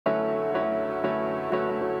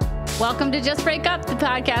Welcome to Just Break Up, the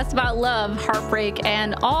podcast about love, heartbreak,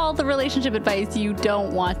 and all the relationship advice you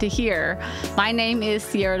don't want to hear. My name is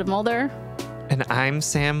Sierra DeMulder. And I'm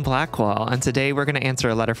Sam Blackwell. And today we're going to answer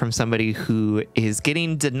a letter from somebody who is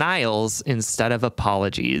getting denials instead of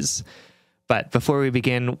apologies. But before we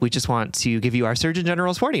begin, we just want to give you our Surgeon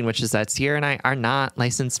General's warning, which is that Sierra and I are not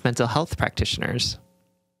licensed mental health practitioners.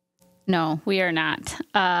 No, we are not.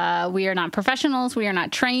 We are not professionals. We are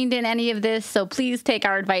not trained in any of this. So please take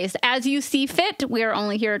our advice as you see fit. We are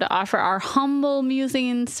only here to offer our humble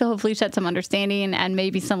musings to hopefully shed some understanding and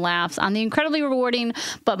maybe some laughs on the incredibly rewarding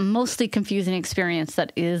but mostly confusing experience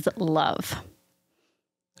that is love.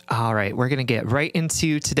 All right, we're going to get right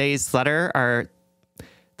into today's letter.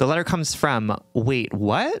 The letter comes from Wait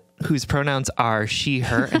What, whose pronouns are she,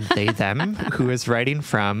 her, and they, them, who is writing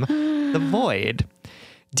from the void.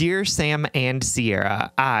 Dear Sam and Sierra,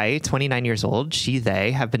 I, 29 years old, she,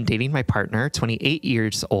 they, have been dating my partner, 28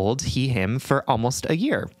 years old, he, him, for almost a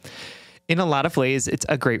year. In a lot of ways, it's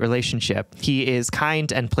a great relationship. He is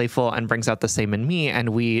kind and playful and brings out the same in me, and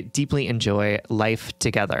we deeply enjoy life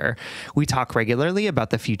together. We talk regularly about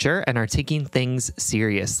the future and are taking things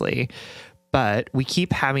seriously. But we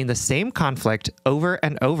keep having the same conflict over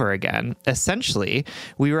and over again. Essentially,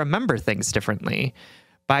 we remember things differently.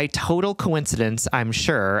 By total coincidence, I'm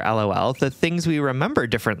sure, LOL, the things we remember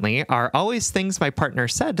differently are always things my partner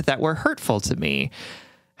said that were hurtful to me.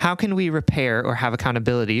 How can we repair or have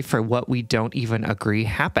accountability for what we don't even agree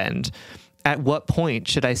happened? At what point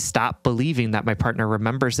should I stop believing that my partner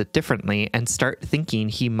remembers it differently and start thinking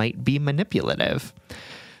he might be manipulative?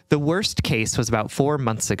 The worst case was about 4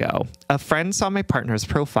 months ago. A friend saw my partner's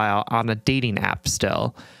profile on a dating app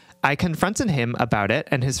still. I confronted him about it,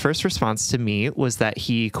 and his first response to me was that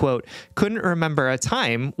he, quote, couldn't remember a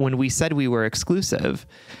time when we said we were exclusive.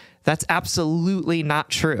 That's absolutely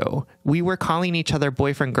not true. We were calling each other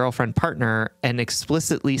boyfriend, girlfriend, partner, and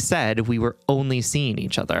explicitly said we were only seeing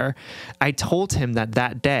each other. I told him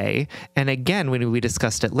that day, and again when we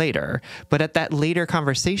discussed it later. But at that later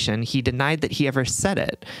conversation, he denied that he ever said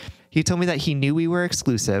it. He told me that he knew we were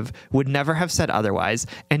exclusive, would never have said otherwise,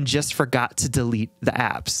 and just forgot to delete the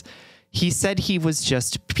apps. He said he was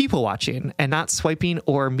just people watching and not swiping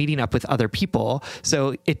or meeting up with other people,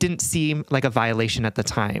 so it didn't seem like a violation at the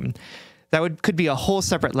time. That could be a whole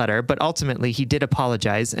separate letter, but ultimately he did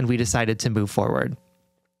apologize and we decided to move forward.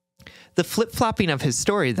 The flip-flopping of his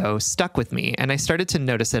story, though, stuck with me, and I started to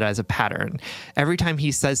notice it as a pattern. Every time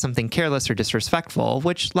he says something careless or disrespectful,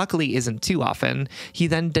 which luckily isn't too often, he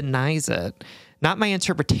then denies it. Not my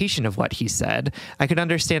interpretation of what he said. I could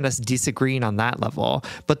understand us disagreeing on that level,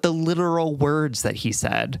 but the literal words that he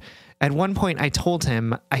said. At one point, I told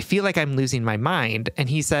him, I feel like I'm losing my mind, and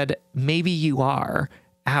he said, maybe you are.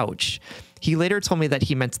 Ouch. He later told me that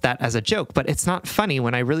he meant that as a joke, but it's not funny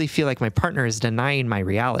when I really feel like my partner is denying my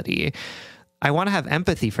reality. I want to have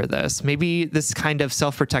empathy for this. Maybe this kind of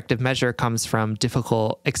self-protective measure comes from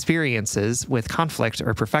difficult experiences with conflict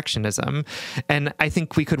or perfectionism, and I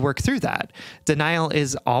think we could work through that. Denial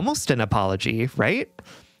is almost an apology, right?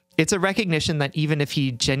 It's a recognition that even if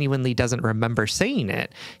he genuinely doesn't remember saying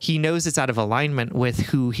it, he knows it's out of alignment with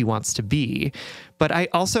who he wants to be. But I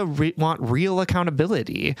also want real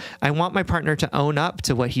accountability. I want my partner to own up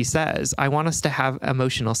to what he says. I want us to have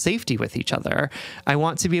emotional safety with each other. I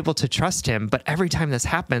want to be able to trust him, but every time this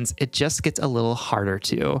happens, it just gets a little harder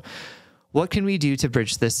to. What can we do to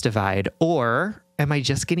bridge this divide? Or am I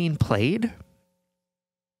just getting played?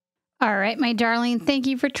 All right, my darling, thank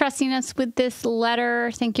you for trusting us with this letter.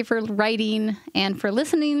 Thank you for writing and for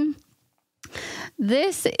listening.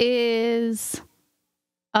 This is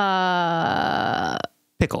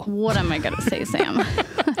pickle. What am I going to say, Sam?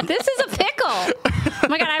 This is a pickle. Oh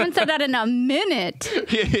my God, I haven't said that in a minute.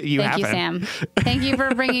 Thank you, Sam. Thank you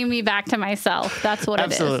for bringing me back to myself. That's what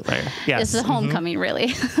Absolutely. it is. Yes. It's a homecoming,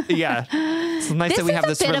 really. Yeah. It's nice that we have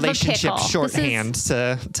this relationship shorthand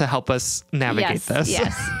to help us navigate this.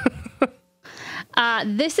 Yes.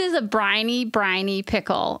 This is a briny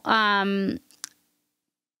pickle. And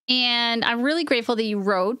I'm really grateful that you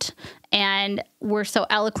wrote and were so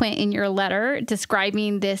eloquent in your letter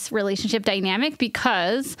describing this relationship dynamic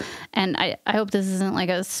because, and I hope this isn't like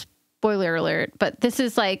a spoiler alert, but this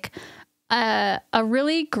is like a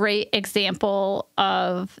really great example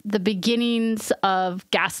of the beginnings of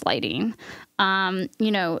gaslighting.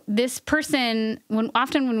 This person,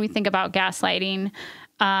 when we think about gaslighting,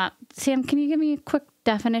 Sam, can you give me a quick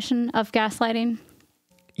definition of gaslighting?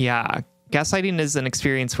 Yeah. Gaslighting is an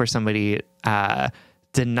experience where somebody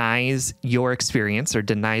denies your experience or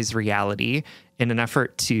denies reality in an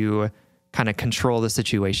effort to kind of control the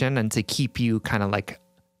situation and to keep you kind of like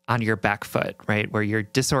on your back foot, right? Where you're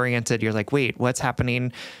disoriented. You're like, wait, what's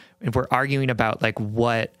happening? And we're arguing about like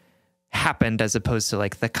what happened as opposed to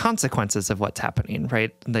like the consequences of what's happening,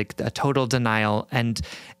 right? Like a total denial and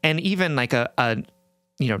even like a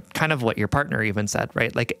kind of what your partner even said,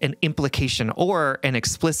 right? Like an implication or an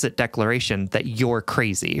explicit declaration that you're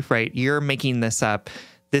crazy, right? You're making this up.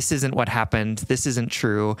 This isn't what happened. This isn't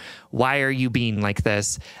true. Why are you being like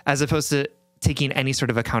this? As opposed to taking any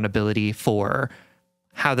sort of accountability for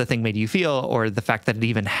how the thing made you feel or the fact that it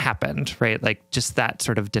even happened, right? Like just that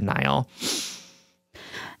sort of denial.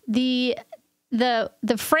 The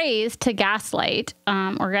phrase to gaslight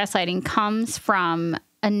or gaslighting comes from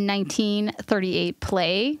a 1938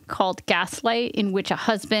 play called Gaslight, in which a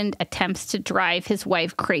husband attempts to drive his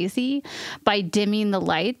wife crazy by dimming the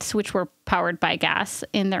lights, which were powered by gas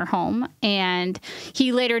in their home. And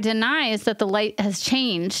he later denies that the light has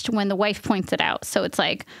changed when the wife points it out. So it's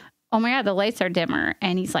like, oh my God, the lights are dimmer.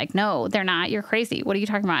 And he's like, no, they're not. You're crazy. What are you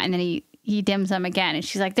talking about? And then he dims them again. And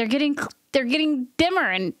she's like, they're getting dimmer.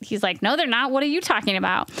 And he's like, no, they're not. What are you talking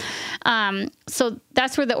about? So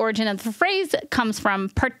that's where the origin of the phrase comes from.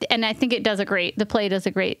 And I think the play does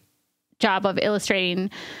a great job of illustrating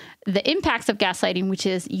the impacts of gaslighting, which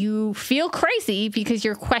is you feel crazy because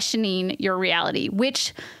you're questioning your reality,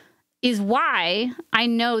 which is why I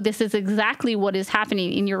know this is exactly what is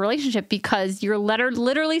happening in your relationship, because your letter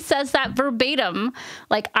literally says that verbatim.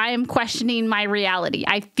 Like, I am questioning my reality.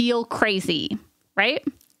 I feel crazy, right?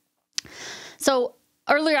 So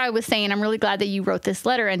earlier I was saying, I'm really glad that you wrote this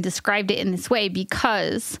letter and described it in this way,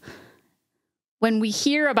 because when we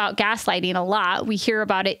hear about gaslighting a lot, we hear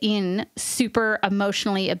about it in super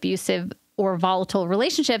emotionally abusive or volatile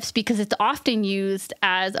relationships, because it's often used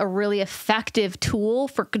as a really effective tool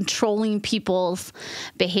for controlling people's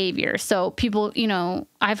behavior. So people,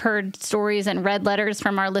 I've heard stories and read letters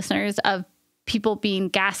from our listeners of people being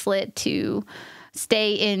gaslit to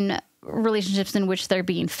stay in relationships in which they're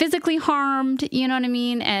being physically harmed, you know what I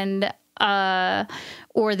mean? And,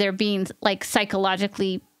 or they're being like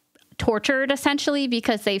psychologically tortured essentially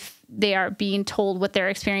because they are being told what they're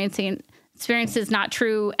experiencing is not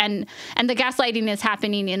true. And the gaslighting is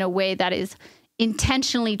happening in a way that is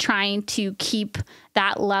intentionally trying to keep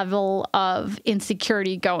that level of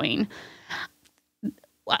insecurity going.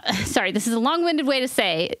 Sorry, this is a long-winded way to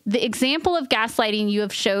say the example of gaslighting you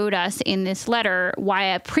have showed us in this letter. Why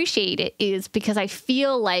I appreciate it is because I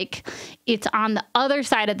feel like it's on the other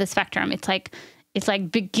side of the spectrum. It's like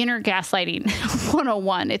beginner gaslighting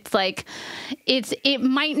 101. It's like, it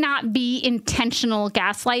might not be intentional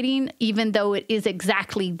gaslighting, even though it is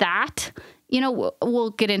exactly that.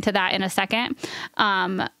 We'll get into that in a second.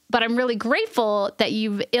 But I'm really grateful that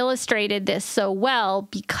you've illustrated this so well,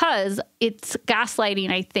 because it's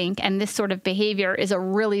gaslighting, I think, and this sort of behavior is a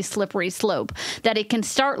really slippery slope, that it can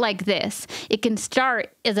start like this. It can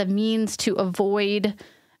start as a means to avoid,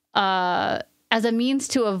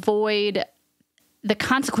 the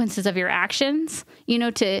consequences of your actions.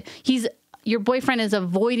 Your boyfriend is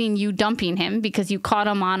avoiding you dumping him because you caught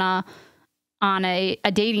him on a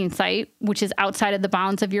dating site, which is outside of the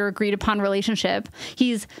bounds of your agreed upon relationship.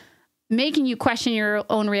 He's making you question your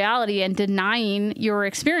own reality and denying your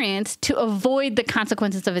experience to avoid the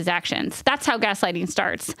consequences of his actions. That's how gaslighting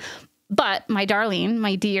starts. But my darling,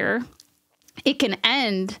 my dear, it can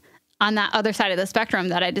end on that other side of the spectrum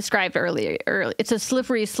that I described earlier. It's a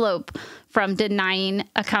slippery slope from denying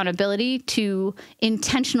accountability to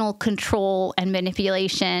intentional control and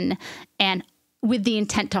manipulation, and with the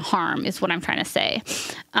intent to harm is what I'm trying to say.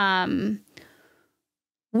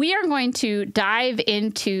 We are going to dive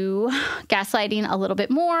into gaslighting a little bit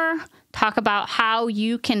more, talk about how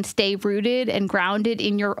you can stay rooted and grounded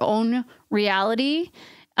in your own reality,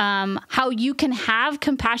 how you can have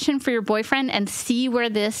compassion for your boyfriend and see where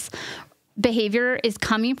this behavior is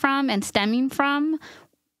coming from and stemming from,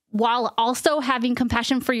 while also having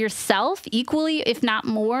compassion for yourself equally, if not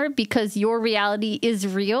more, because your reality is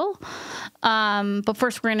real. But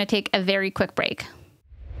first, we're going to take a very quick break.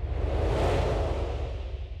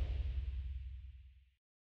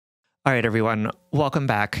 All right, everyone, welcome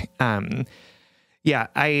back. I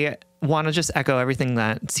want to just echo everything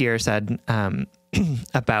that Sierra said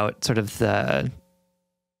about sort of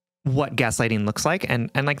what gaslighting looks like, and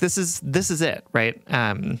like this is it, right?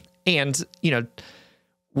 And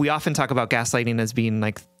we often talk about gaslighting as being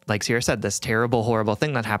like Sierra said, this terrible, horrible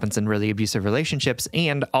thing that happens in really abusive relationships,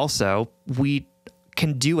 and also we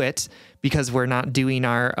can do it because we're not doing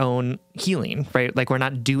our own healing, right? Like, we're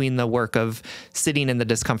not doing the work of sitting in the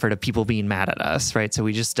discomfort of people being mad at us, right? So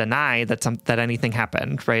we just deny that anything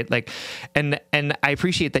happened, right? Like, and I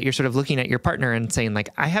appreciate that you're sort of looking at your partner and saying, like,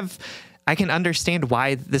 I have I can understand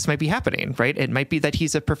why this might be happening, right? It might be that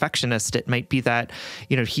he's a perfectionist. It might be that,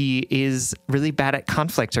 he is really bad at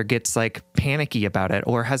conflict or gets like panicky about it,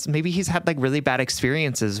 or maybe he's had like really bad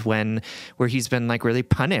experiences where he's been like really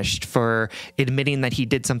punished for admitting that he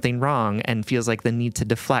did something wrong and feels like the need to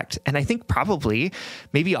deflect. And I think probably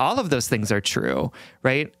maybe all of those things are true,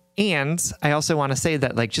 right? And I also want to say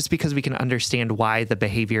that like just because we can understand why the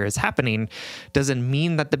behavior is happening doesn't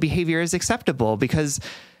mean that the behavior is acceptable, because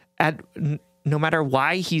no matter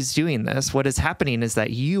why he's doing this, what is happening is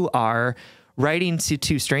that you are writing to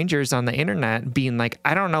two strangers on the internet being like,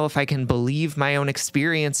 I don't know if I can believe my own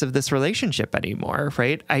experience of this relationship anymore,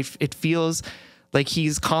 right? It feels like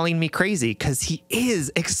he's calling me crazy, because he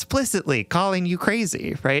is explicitly calling you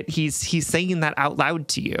crazy, right? He's saying that out loud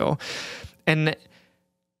to you. And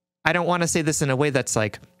I don't want to say this in a way that's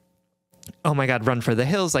like, oh my God, run for the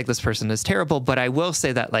hills, like this person is terrible. But I will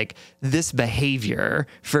say that like this behavior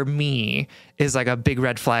for me is like a big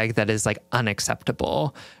red flag that is like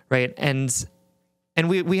unacceptable, right? And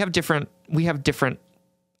we have different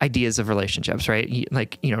ideas of relationships, right?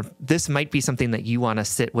 Like, this might be something that you want to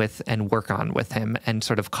sit with and work on with him and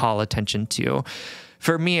sort of call attention to.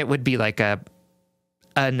 For me, it would be like a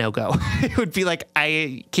no-go. It would be like,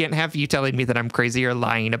 I can't have you telling me that I'm crazy or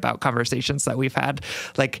lying about conversations that we've had.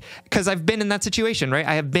 Like, because I've been in that situation, right?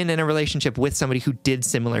 I have been in a relationship with somebody who did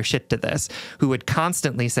similar shit to this, who would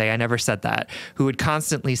constantly say, I never said that, who would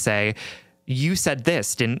constantly say, you said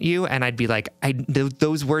this, didn't you? And I'd be like,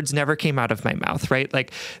 those words never came out of my mouth, right?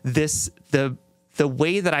 Like the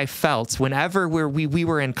way that I felt whenever we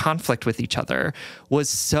were in conflict with each other was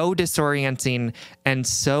so disorienting and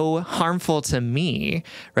so harmful to me,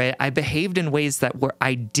 right? I behaved in ways that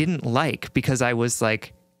I didn't like, because I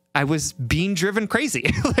was being driven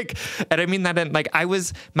crazy. And I mean that in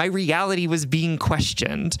my reality was being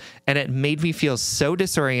questioned, and it made me feel so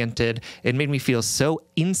disoriented. It made me feel so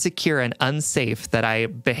insecure and unsafe that I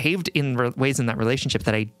behaved in ways in that relationship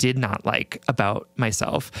that I did not like about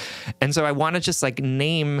myself. And so I want to just like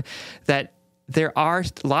name that there are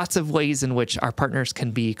lots of ways in which our partners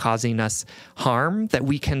can be causing us harm that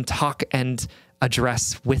we can talk and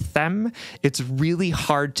address with them. It's really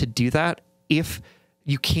hard to do that if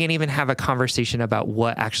you can't even have a conversation about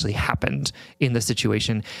what actually happened in the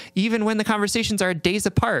situation, even when the conversations are days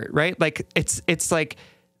apart, right? Like it's like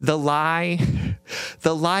the lie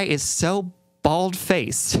is so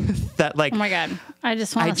bald-faced that like, oh my God, I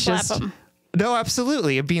just want to slap him. No,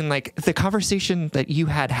 absolutely. It being like, the conversation that you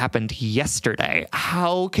had happened yesterday.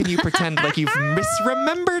 How can you pretend like you've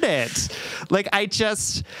misremembered it? Like,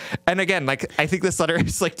 and again, like, I think this letter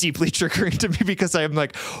is like deeply triggering to me, because I'm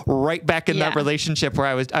like right back in that relationship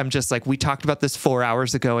where I'm just like, we talked about this 4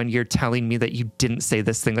 hours ago and you're telling me that you didn't say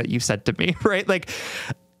this thing that you said to me, right? Like,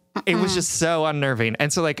 it was just so unnerving.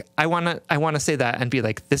 And so like, I want to say that and be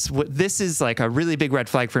like, this is like a really big red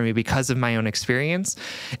flag for me because of my own experience.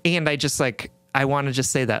 And I want to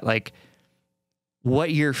just say that like,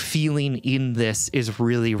 what you're feeling in this is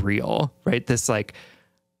really real, right? This like,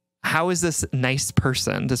 how is this nice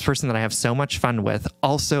person, this person that I have so much fun with,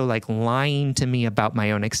 also like lying to me about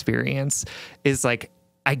my own experience is like,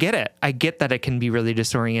 I get it. I get that it can be really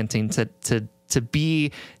disorienting to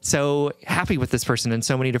be so happy with this person in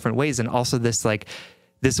so many different ways. And also this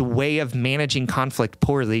way of managing conflict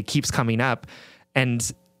poorly keeps coming up,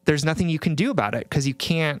 and there's nothing you can do about it, because you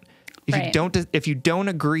can't, if you don't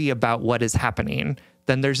agree about what is happening,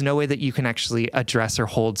 then there's no way that you can actually address or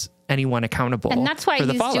hold anyone accountable. And that's why he's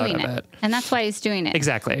doing it. And that's why he's doing it.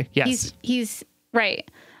 Exactly. Yes. He's right.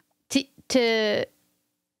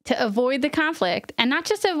 To avoid the conflict, and not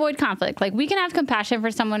just to avoid conflict. Like, we can have compassion for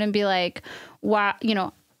someone and be like, wow,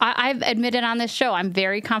 I've admitted on this show, I'm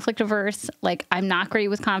very conflict averse. Like, I'm not great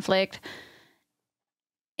with conflict.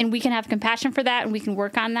 And we can have compassion for that, and we can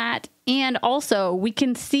work on that. And also we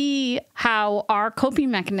can see how our coping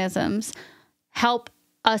mechanisms help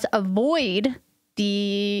us avoid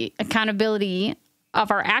the accountability of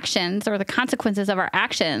our actions or the consequences of our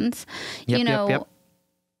actions. Yep.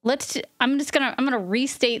 I'm going to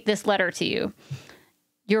restate this letter to you.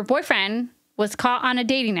 Your boyfriend was caught on a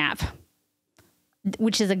dating app,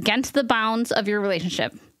 which is against the bounds of your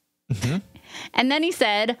relationship. Mm-hmm. And then he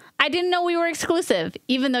said, I didn't know we were exclusive,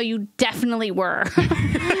 even though you definitely were.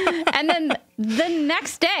 And then the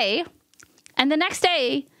next day,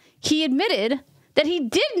 he admitted that he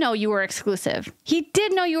did know you were exclusive. He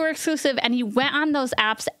did know you were exclusive, and he went on those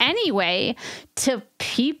apps anyway to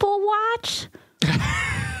people watch.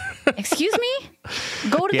 Excuse me?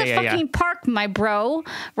 Go to the fucking park, my bro,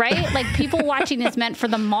 right? Like, people watching is meant for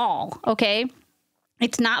the mall, okay?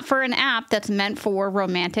 It's not for an app that's meant for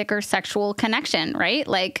romantic or sexual connection, right?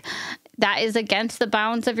 Like, that is against the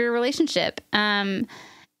bounds of your relationship. And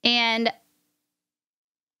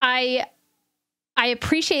I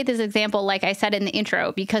appreciate this example, like I said in the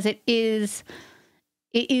intro, because it is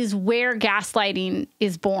where gaslighting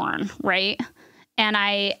is born, right? And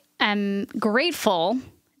I am grateful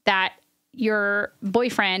that your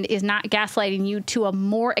boyfriend is not gaslighting you to a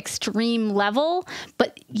more extreme level,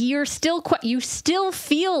 but you still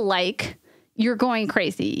feel like you're going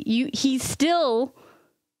crazy. He's still,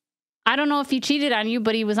 I don't know if he cheated on you,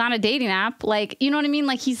 but he was on a dating app. Like, you know what I mean?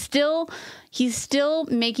 Like he's still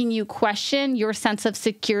making you question your sense of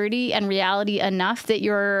security and reality enough that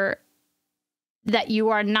you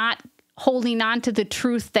are not holding on to the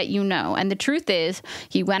truth that you know. And the truth is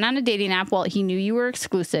he went on a dating app while he knew you were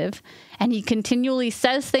exclusive, and he continually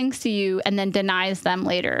says things to you and then denies them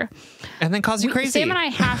later. And then calls you crazy. Sam and I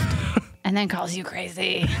have to, and then calls you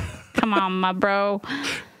crazy. Come on, my bro.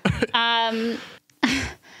 Sam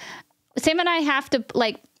and I have to,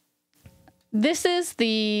 like, this is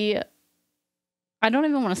I don't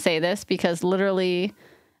even want to say this because literally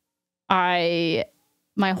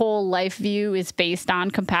my whole life view is based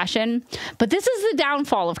on compassion, but this is the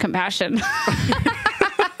downfall of compassion.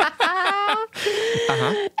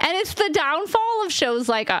 And it's the downfall of shows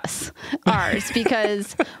like ours,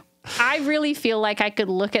 because I really feel like I could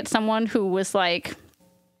look at someone who was like,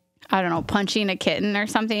 I don't know, punching a kitten or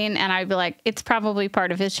something, and I'd be like, it's probably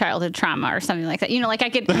part of his childhood trauma or something like that. You know, like I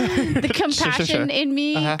could, the compassion in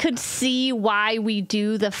me could see why we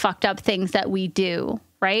do the fucked up things that we do,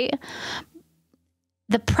 right?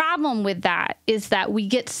 The problem with that is that we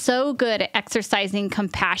get so good at exercising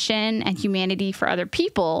compassion and humanity for other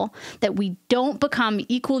people that we don't become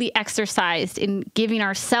equally exercised in giving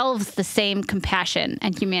ourselves the same compassion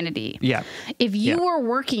and humanity. Yeah. If you were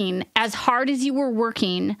working as hard as you were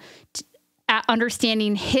working at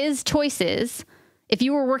understanding his choices, if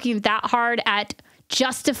you were working that hard at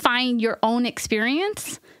justifying your own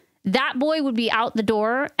experience, that boy would be out the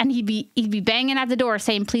door and he'd be banging at the door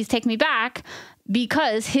saying, please take me back.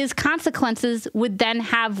 Because his consequences would then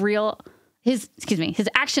have his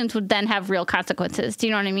actions would then have real consequences. Do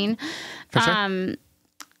you know what I mean? For sure.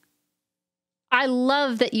 I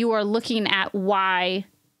love that you are looking at why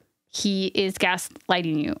he is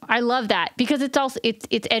gaslighting you. I love that because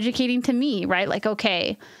it's educating to me, right? Like,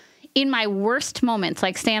 okay, in my worst moments,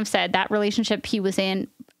 like Sam said, that relationship he was in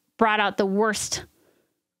brought out the worst,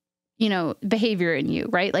 behavior in you,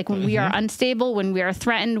 right? Like when we are unstable, when we are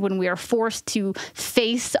threatened, when we are forced to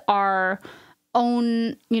face our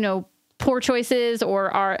own, poor choices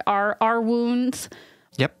or our wounds.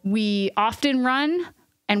 Yep. We often run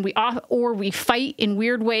and we fight in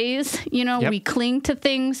weird ways, we cling to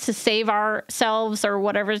things to save ourselves or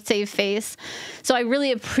whatever, save face. So I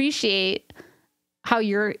really appreciate how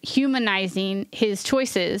you're humanizing his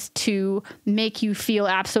choices to make you feel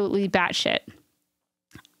absolutely batshit.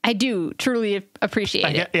 I do truly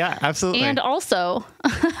appreciate it. Yeah, absolutely. And also,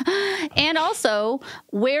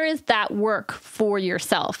 where is that work for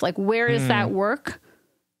yourself? Like, where is that work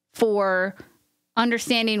for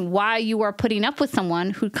understanding why you are putting up with someone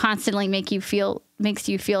who constantly makes you feel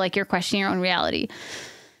like you're questioning your own reality?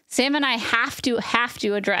 Sam and I have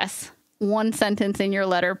to address one sentence in your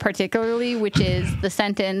letter particularly, which is the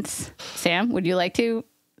sentence. Sam, would you like to?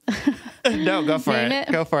 No, go for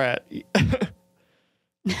it. Go for it.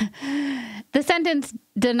 The sentence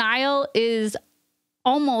denial is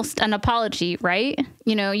almost an apology, right?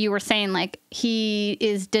 You were saying like he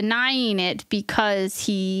is denying it because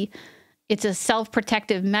it's a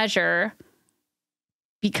self-protective measure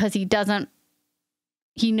because he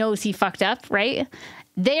knows he fucked up, right?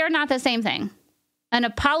 They are not the same thing. An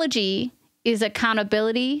apology is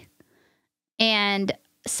accountability and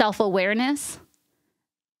self-awareness.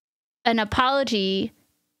 An apology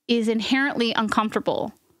is inherently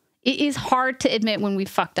uncomfortable. It is hard to admit when we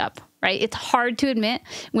fucked up, right? It's hard to admit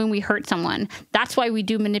when we hurt someone. That's why we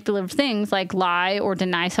do manipulative things like lie or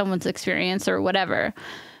deny someone's experience or whatever.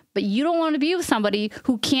 But you don't want to be with somebody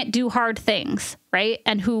who can't do hard things, right?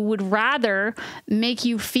 And who would rather make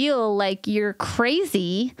you feel like you're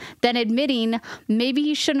crazy than admitting maybe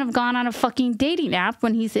he shouldn't have gone on a fucking dating app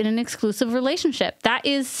when he's in an exclusive relationship. That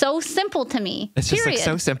is so simple to me. It's just like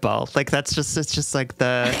so simple. Like it's just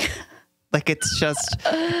like it's just,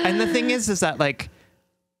 and the thing is that like,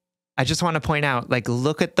 I just want to point out, like,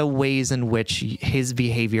 look at the ways in which his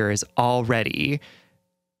behavior is already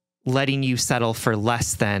letting you settle for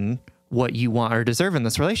less than what you want or deserve in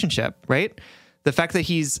this relationship, right? The fact that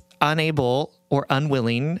he's unable or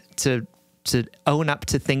unwilling to own up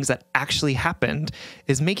to things that actually happened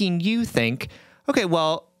is making you think, okay,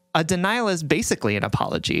 well, a denial is basically an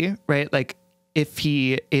apology, right? Like if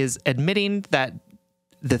he is admitting that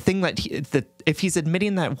the thing that if he's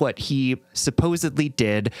admitting that what he supposedly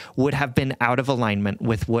did would have been out of alignment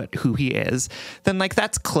with who he is, then like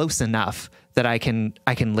that's close enough that I can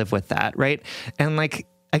live with that, right? And like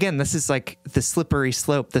again, this is like the slippery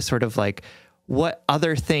slope, the sort of like, what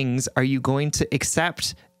other things are you going to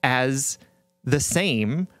accept as the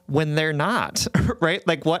same when they're not, right?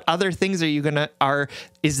 Like what other things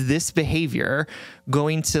is this behavior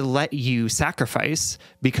going to let you sacrifice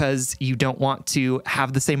because you don't want to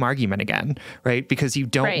have the same argument again, right? Because you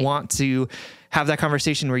don't want to have that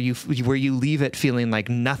conversation where you leave it feeling like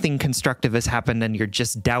nothing constructive has happened and you're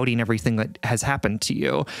just doubting everything that has happened to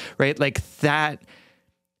you, right? Like that.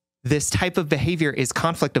 This type of behavior is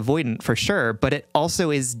conflict avoidant for sure, but it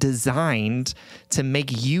also is designed to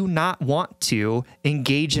make you not want to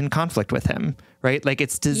engage in conflict with him, right? Like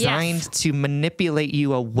it's designed to manipulate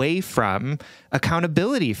you away from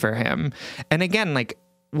accountability for him. And again, like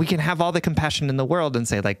we can have all the compassion in the world and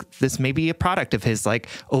say like, this may be a product of his like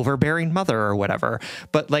overbearing mother or whatever.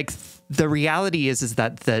 But like the reality is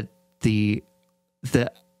that the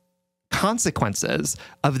consequences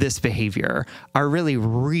of this behavior are really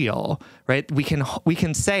real, right? We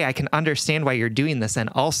can say, I can understand why you're doing this. And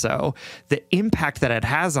also the impact that it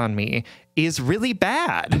has on me is really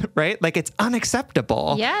bad, right? Like it's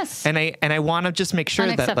unacceptable. Yes. And I want to just make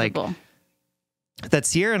sure that like, that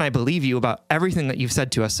Sierra and I believe you about everything that you've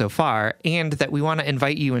said to us so far, and that we want to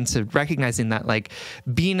invite you into recognizing that like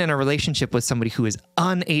being in a relationship with somebody who is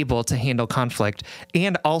unable to handle conflict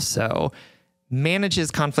and also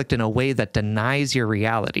manages conflict in a way that denies your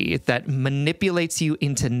reality, that manipulates you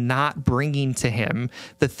into not bringing to him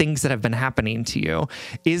the things that have been happening to you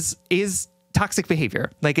is toxic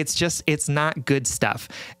behavior. Like it's not good stuff.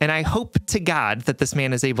 And I hope to God that this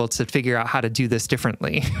man is able to figure out how to do this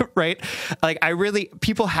differently, right? Like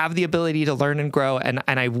people have the ability to learn and grow. And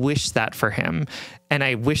I wish that for him. And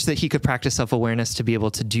I wish that he could practice self-awareness to be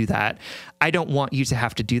able to do that. I don't want you to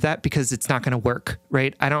have to do that because it's not going to work,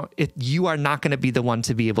 right? You are not going to be the one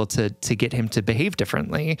to be able to get him to behave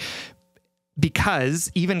differently,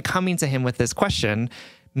 because even coming to him with this question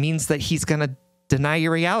means that he's going to deny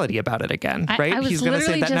your reality about it again, right? I was he's going to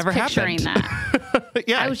say that never happened. That.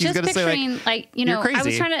 Yeah, I was just picturing you're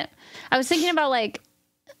crazy. I was thinking about like,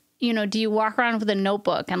 do you walk around with a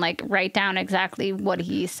notebook and like write down exactly what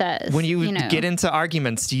he says? When you get into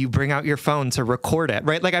arguments, do you bring out your phone to record it,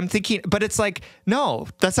 right? Like I'm thinking, but it's like, no,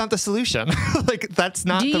 that's not the solution. Like that's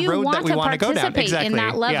not the road that we want to go down. Exactly. In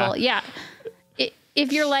that level, yeah.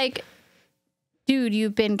 If you're like, dude,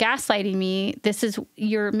 you've been gaslighting me.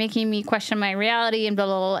 You're making me question my reality and blah,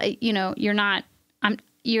 blah, blah.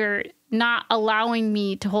 You're not allowing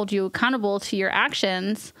me to hold you accountable to your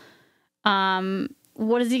actions.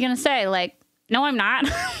 What is he going to say? Like, no, I'm not.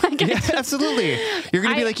 Absolutely. You're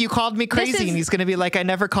going to be like, you called me crazy. And he's going to be like, I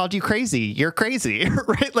never called you crazy. You're crazy.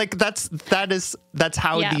 Right? Like that's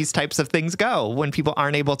how these types of things go when people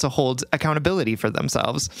aren't able to hold accountability for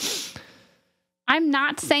themselves. I'm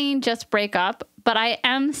not saying just break up, but I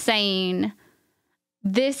am saying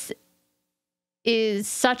this is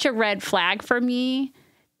such a red flag for me.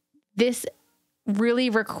 This really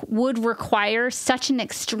would require such an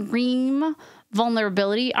extreme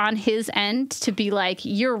vulnerability on his end to be like,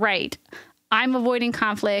 you're right. I'm avoiding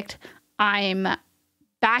conflict. I'm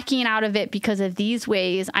backing out of it because of these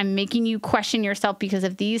ways. I'm making you question yourself because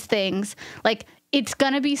of these things. Like it's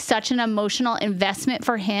going to be such an emotional investment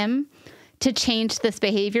for him to change this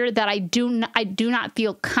behavior that I do not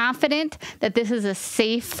feel confident that this is a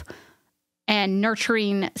safe and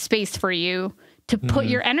nurturing space for you to put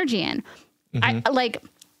your energy in.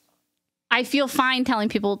 I feel fine telling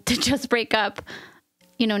people to just break up,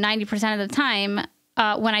 90% of the time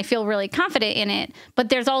when I feel really confident in it. But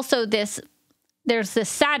there's also there's this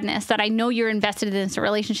sadness that I know you're invested in this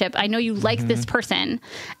relationship. I know you like this person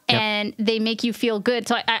and they make you feel good.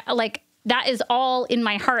 So I like, that is all in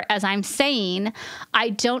my heart as I'm saying.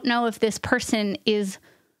 I don't know if this person is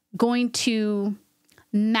going to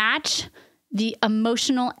match the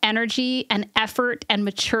emotional energy and effort and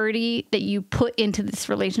maturity that you put into this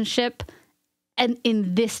relationship and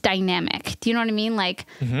in this dynamic. Do you know what I mean? Like,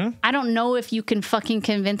 I don't know if you can fucking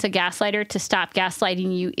convince a gaslighter to stop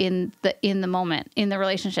gaslighting you in the moment, in the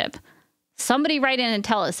relationship. Somebody write in and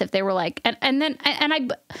tell us if they were like, and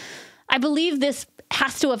I believe this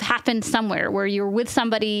has to have happened somewhere where you're with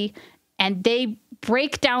somebody and they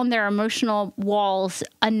break down their emotional walls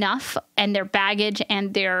enough and their baggage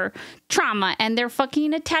and their trauma and their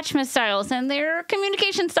fucking attachment styles and their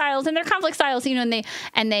communication styles and their conflict styles, and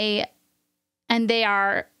they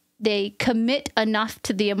commit enough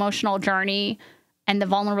to the emotional journey and the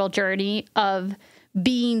vulnerable journey of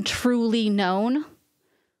being truly known,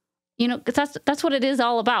 you know, 'cause that's what it is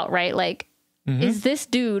all about, right? Like, is this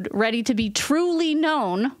dude ready to be truly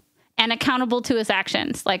known and accountable to his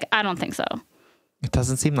actions? Like, I don't think so. It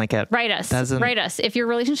doesn't seem like it. Write us. If your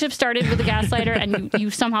relationship started with a gaslighter and you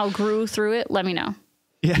somehow grew through it, let me know.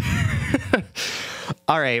 Yeah.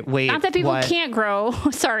 All right. Wait. Not that people can't grow.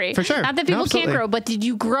 Sorry. For sure. Not that people can't grow, but did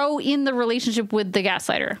you grow in the relationship with the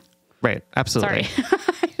gaslighter? Right. Absolutely. Sorry.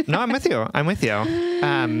 No, I'm with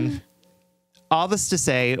you. All this to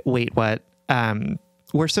say, wait, what?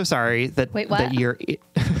 We're so sorry that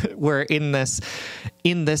we're in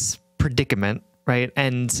this predicament, right?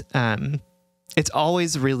 And it's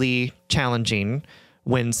always really challenging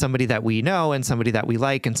when somebody that we know and somebody that we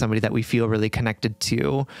like and somebody that we feel really connected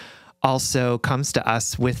to also comes to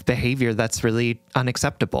us with behavior that's really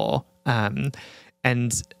unacceptable.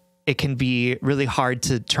 And it can be really hard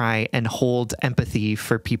to try and hold empathy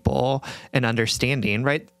for people and understanding,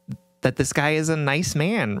 right? That this guy is a nice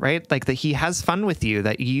man, right? Like that he has fun with you,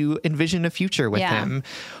 that you envision a future with him,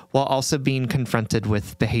 while also being confronted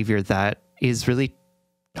with behavior that is really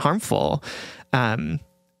harmful. You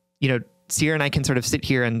know, Sierra and I can sort of sit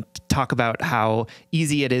here and talk about how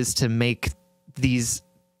easy it is to make these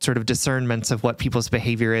sort of discernments of what people's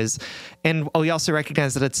behavior is. And we also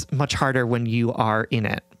recognize that it's much harder when you are in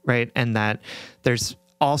it, right? And that there's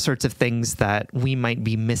all sorts of things that we might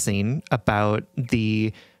be missing about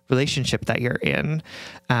the relationship that you're in.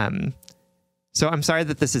 So I'm sorry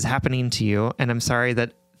that this is happening to you. And I'm sorry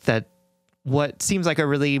that what seems like a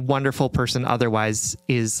really wonderful person otherwise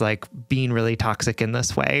is like being really toxic in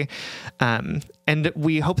this way. And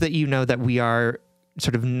we hope that you know that we are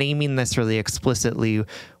sort of naming this really explicitly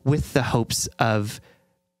with the hopes of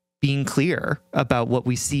being clear about what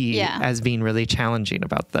we see as being really challenging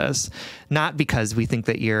about this. Not because we think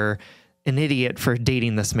that you're an idiot for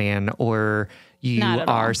dating this man or you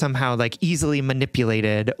are somehow like easily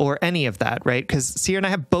manipulated or any of that, right? Because Sierra and I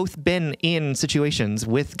have both been in situations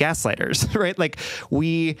with gaslighters, right? Like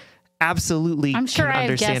we absolutely I'm sure can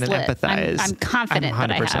understand and empathize. I'm confident I'm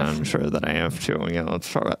 100% that I have. I'm sure that I have too. Yeah,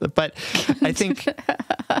 let's talk about that. But I think,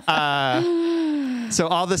 so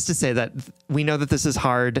all this to say that we know that this is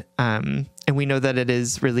hard, and we know that it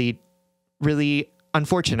is really, really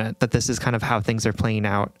unfortunate that this is kind of how things are playing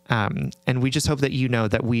out. And we just hope that you know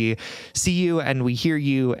that we see you and we hear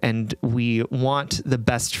you and we want the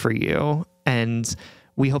best for you. And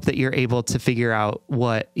we hope that you're able to figure out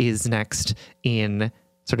what is next in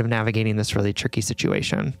sort of navigating this really tricky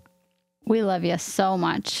situation. We love you so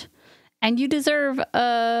much. And you deserve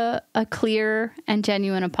a clear and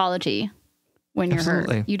genuine apology when you're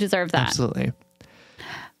hurt. You deserve that. Absolutely.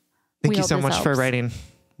 Thank you so much for writing.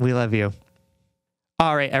 We love you.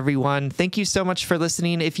 All right, everyone. Thank you so much for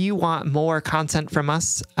listening. If you want more content from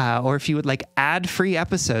us, or if you would like ad-free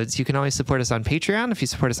episodes, you can always support us on Patreon. If you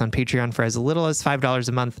support us on Patreon for as little as $5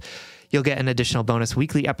 a month, you'll get an additional bonus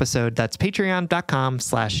weekly episode. That's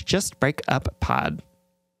patreon.com/justbreakuppod.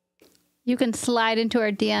 You can slide into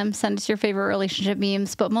our DM, send us your favorite relationship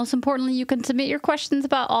memes, but most importantly, you can submit your questions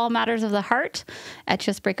about all matters of the heart at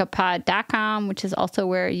justbreakuppod.com, which is also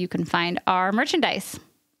where you can find our merchandise.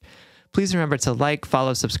 Please remember to like,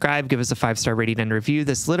 follow, subscribe, give us a 5-star rating and review.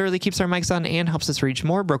 This literally keeps our mics on and helps us reach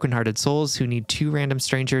more brokenhearted souls who need two random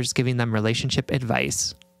strangers giving them relationship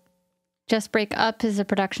advice. Just Break Up is a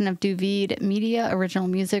production of Duvid Media, original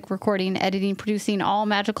music, recording, editing, producing, all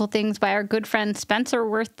magical things by our good friend Spencer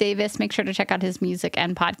Worth Davis. Make sure to check out his music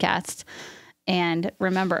and podcast. And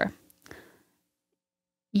remember,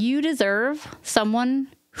 you deserve someone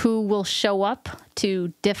who will show up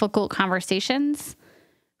to difficult conversations,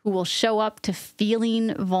 who will show up to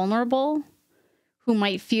feeling vulnerable, who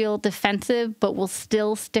might feel defensive, but will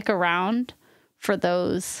still stick around for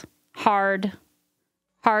those hard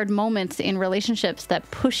moments in relationships that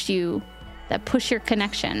push your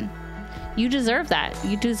connection. You deserve that.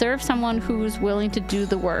 You deserve someone who's willing to do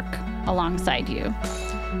the work alongside you.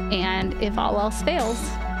 And if all else fails,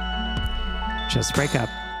 just break up.